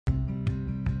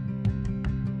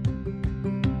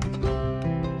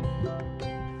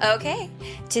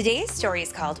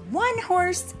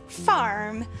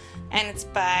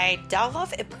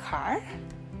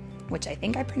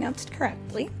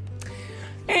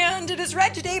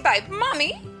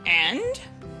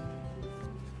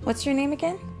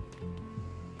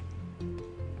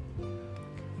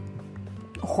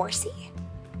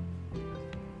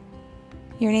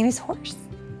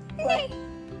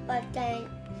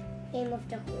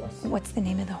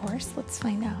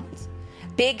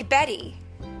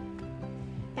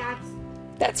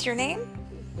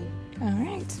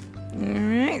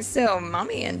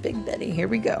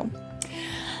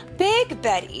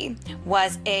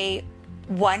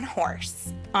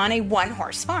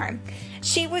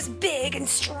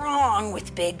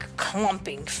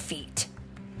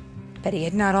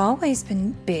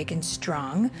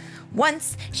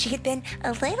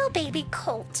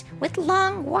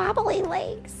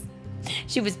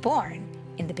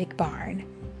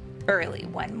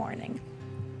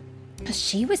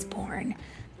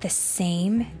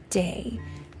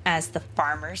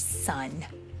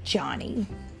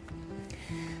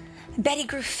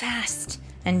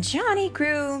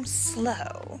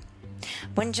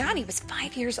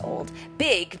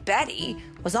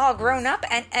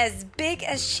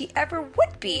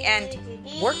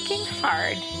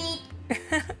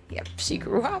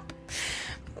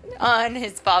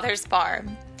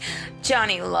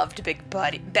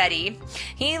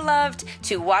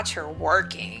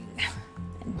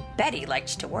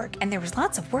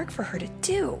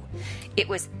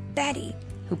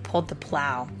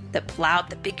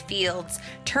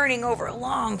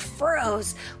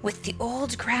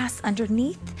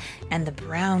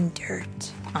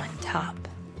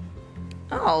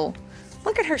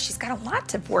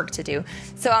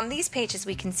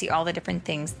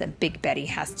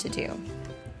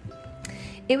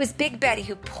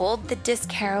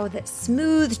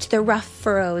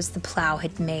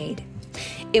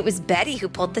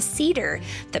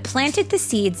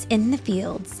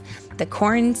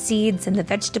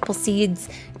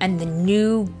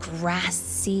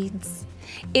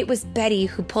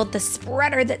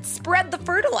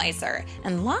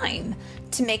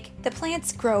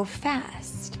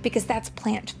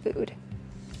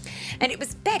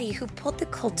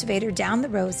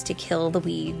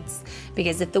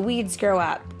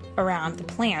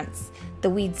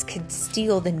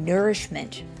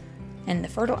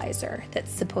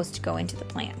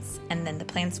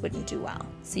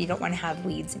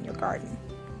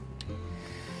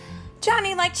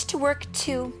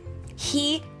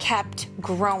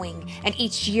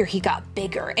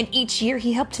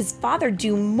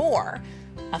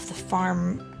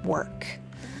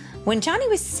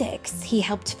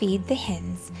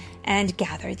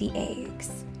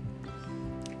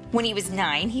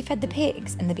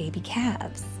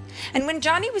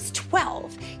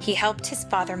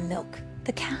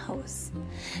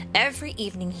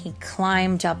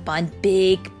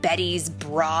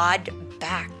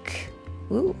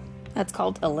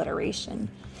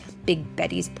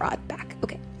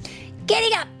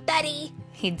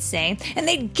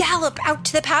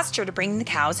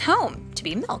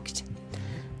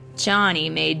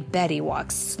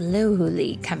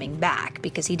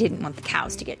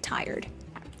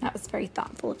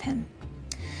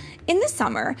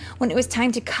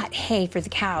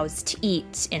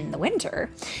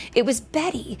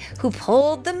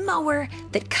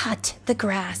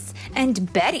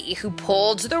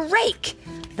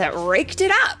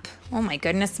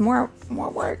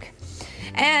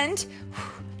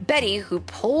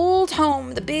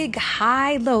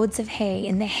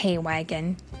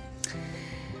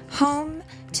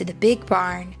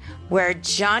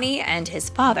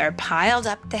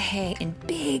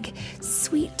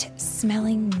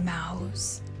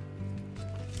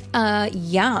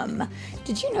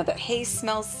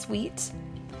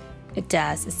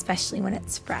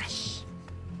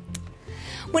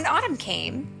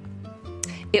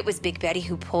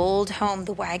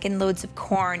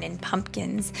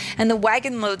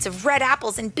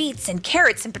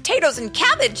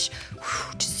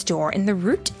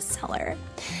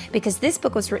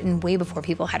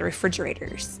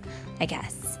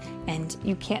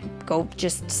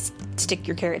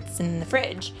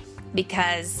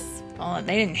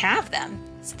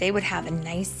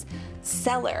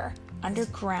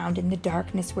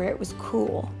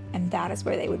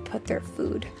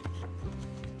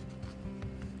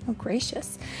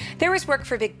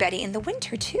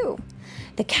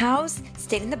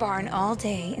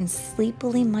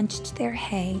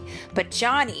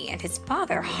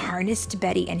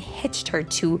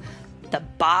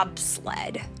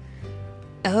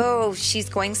Oh, she's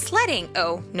going sledding.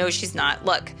 Oh, no, she's not.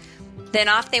 Look. Then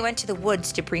off they went to the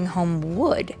woods to bring home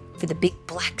wood for the big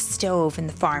black stove in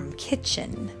the farm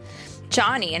kitchen.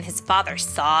 Johnny and his father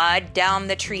sawed down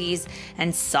the trees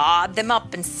and sawed them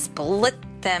up and split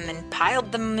them and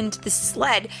piled them into the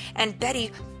sled, and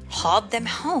Betty hauled them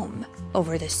home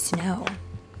over the snow.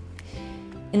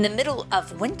 In the middle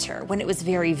of winter, when it was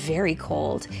very, very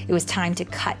cold, it was time to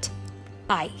cut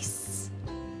ice.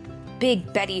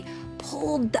 Big Betty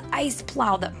pulled the ice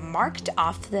plow that marked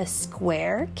off the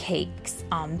square cakes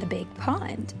on the big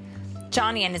pond.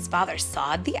 Johnny and his father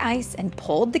sawed the ice and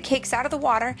pulled the cakes out of the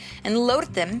water and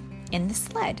loaded them in the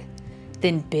sled.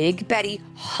 Then Big Betty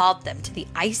hauled them to the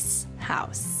ice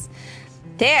house.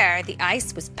 There, the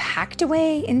ice was packed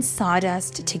away in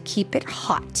sawdust to keep it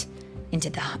hot into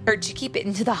the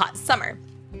hot summer.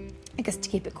 I guess to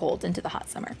keep it cold into the hot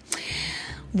summer,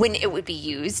 when it would be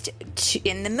used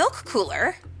in the milk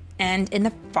cooler and in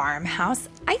the farmhouse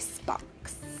icebox.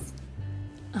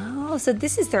 Oh, so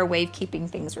this is their way of keeping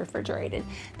things refrigerated.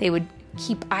 They would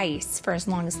keep ice for as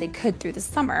long as they could through the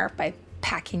summer by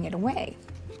packing it away.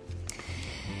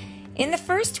 In the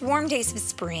first warm days of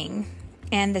spring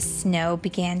and the snow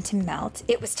began to melt,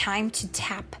 it was time to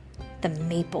tap the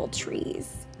maple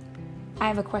trees. I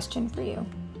have a question for you.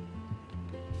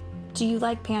 Do you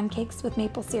like pancakes with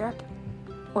maple syrup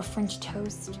or French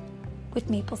toast with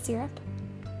maple syrup?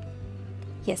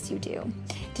 Yes, you do.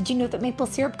 Did you know that maple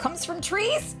syrup comes from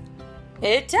trees?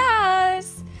 It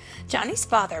does. Johnny's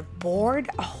father bored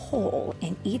a hole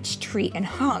in each tree and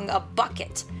hung a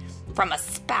bucket from a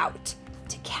spout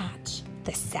to catch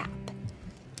the sap.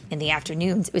 In the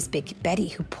afternoons, it was Big Betty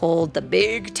who pulled the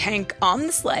big tank on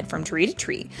the sled from tree to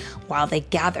tree while they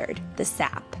gathered the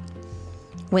sap.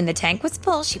 When the tank was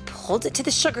full, she pulled it to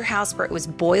the sugar house where it was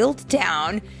boiled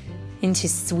down into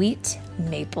sweet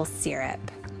maple syrup.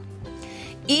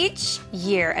 Each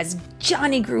year, as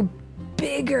Johnny grew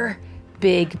bigger,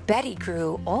 Big Betty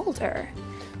grew older.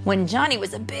 When Johnny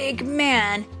was a big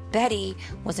man, Betty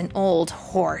was an old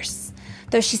horse.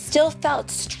 Though she still felt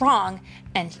strong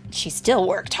and she still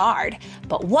worked hard.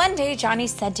 But one day Johnny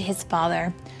said to his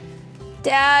father,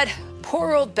 "Dad,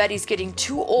 poor old Betty's getting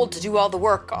too old to do all the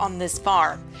work on this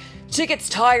farm. She gets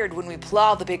tired when we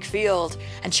plow the big field,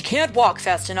 and she can't walk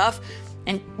fast enough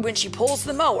and when she pulls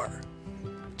the mower."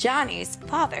 Johnny's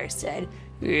father said,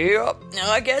 "Yep,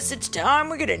 I guess it's time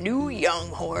we get a new young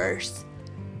horse."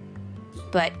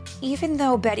 But even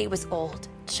though Betty was old,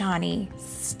 Johnny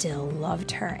still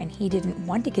loved her, and he didn't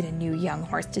want to get a new young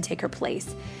horse to take her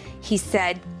place. He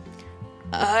said,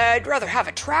 "I'd rather have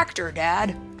a tractor,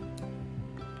 Dad."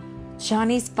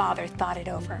 Johnny's father thought it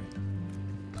over.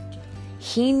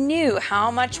 He knew how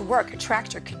much work a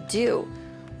tractor could do,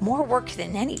 more work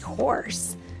than any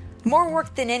horse. More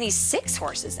work than any 6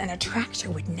 horses, and a tractor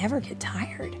would never get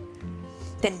tired.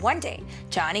 Then one day,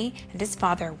 Johnny and his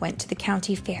father went to the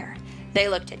county fair. They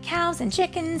looked at cows and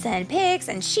chickens and pigs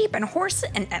and sheep and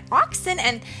horses and oxen,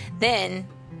 and then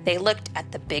they looked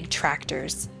at the big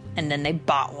tractors, and then they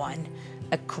bought one,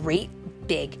 a great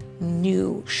big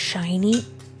new shiny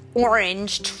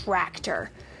orange tractor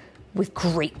with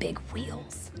great big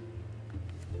wheels.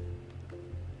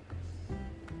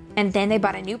 And then they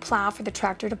bought a new plow for the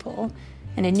tractor to pull,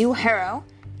 and a new harrow,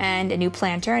 and a new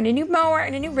planter, and a new mower,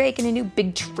 and a new rake, and a new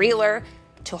big trailer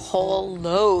to haul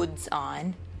loads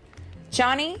on.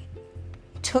 Johnny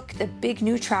took the big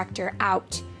new tractor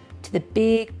out to the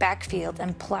big backfield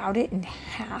and plowed it in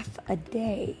half a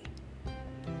day.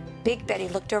 Big Betty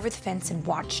looked over the fence and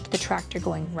watched the tractor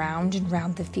going round and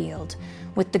round the field,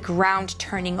 with the ground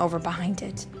turning over behind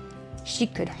it. She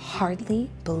could hardly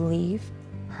believe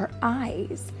her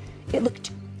eyes. It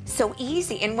looked so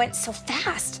easy and went so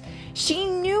fast. She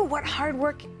knew what hard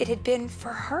work it had been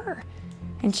for her,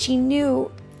 and she knew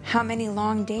how many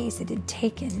long days it had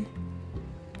taken.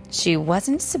 She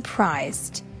wasn't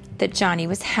surprised that Johnny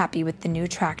was happy with the new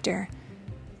tractor,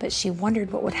 but she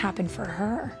wondered what would happen for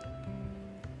her.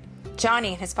 Johnny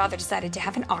and his father decided to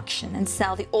have an auction and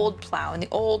sell the old plow and the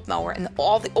old mower and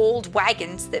all the old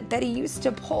wagons that Betty used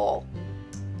to pull.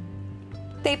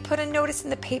 They put a notice in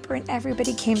the paper and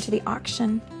everybody came to the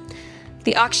auction.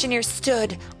 The auctioneer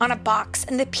stood on a box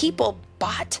and the people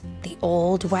bought the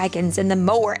old wagons and the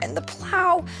mower and the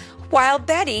plow while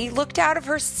Betty looked out of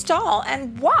her stall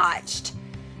and watched.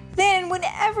 Then when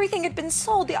everything had been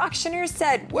sold, the auctioneer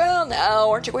said, "Well,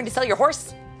 now, aren't you going to sell your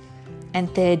horse?"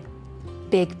 And then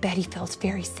Big Betty felt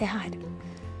very sad.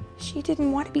 She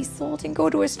didn't want to be sold and go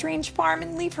to a strange farm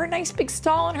and leave her nice big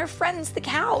stall and her friends, the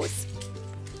cows.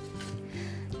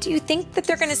 Do you think that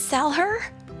they're going to sell her?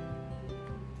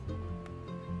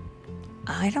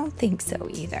 I don't think so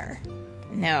either.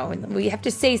 No, we have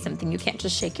to say something. You can't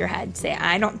just shake your head. Say,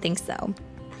 I don't think so.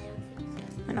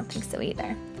 I don't think so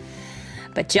either.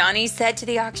 But Johnny said to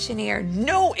the auctioneer,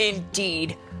 no,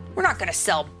 indeed. We're not going to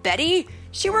sell Betty.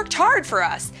 She worked hard for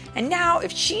us. And now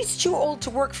if she's too old to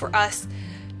work for us,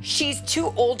 she's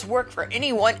too old to work for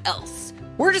anyone else.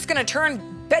 We're just going to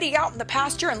turn Betty out in the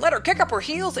pasture and let her kick up her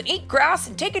heels and eat grass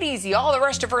and take it easy all the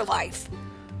rest of her life.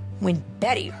 When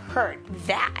Betty heard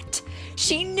that,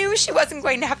 she knew she wasn't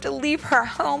going to have to leave her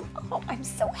home. Oh, I'm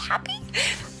so happy.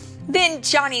 Then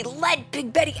Johnny led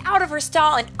Big Betty out of her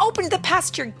stall and opened the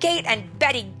pasture gate, and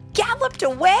Betty galloped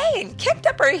away and kicked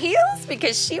up her heels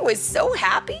because she was so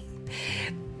happy.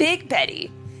 Big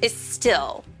Betty is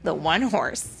still the one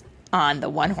horse on the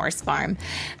one horse farm,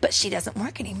 but she doesn't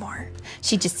work anymore.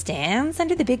 She just stands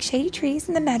under the big shady trees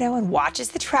in the meadow and watches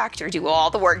the tractor do all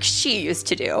the work she used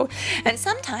to do. And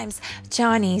sometimes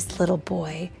Johnny's little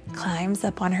boy climbs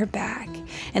up on her back,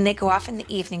 and they go off in the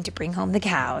evening to bring home the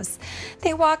cows.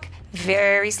 They walk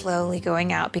very slowly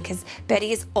going out because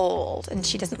Betty is old and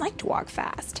she doesn't like to walk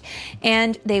fast.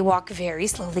 And they walk very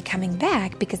slowly coming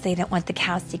back because they don't want the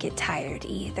cows to get tired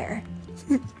either.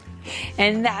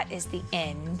 And that is the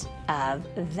end of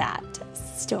that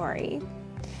story.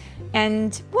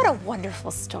 And what a wonderful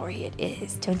story it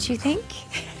is, don't you think?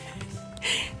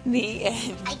 The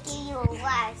end. I give you a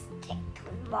last take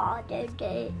on modern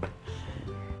day.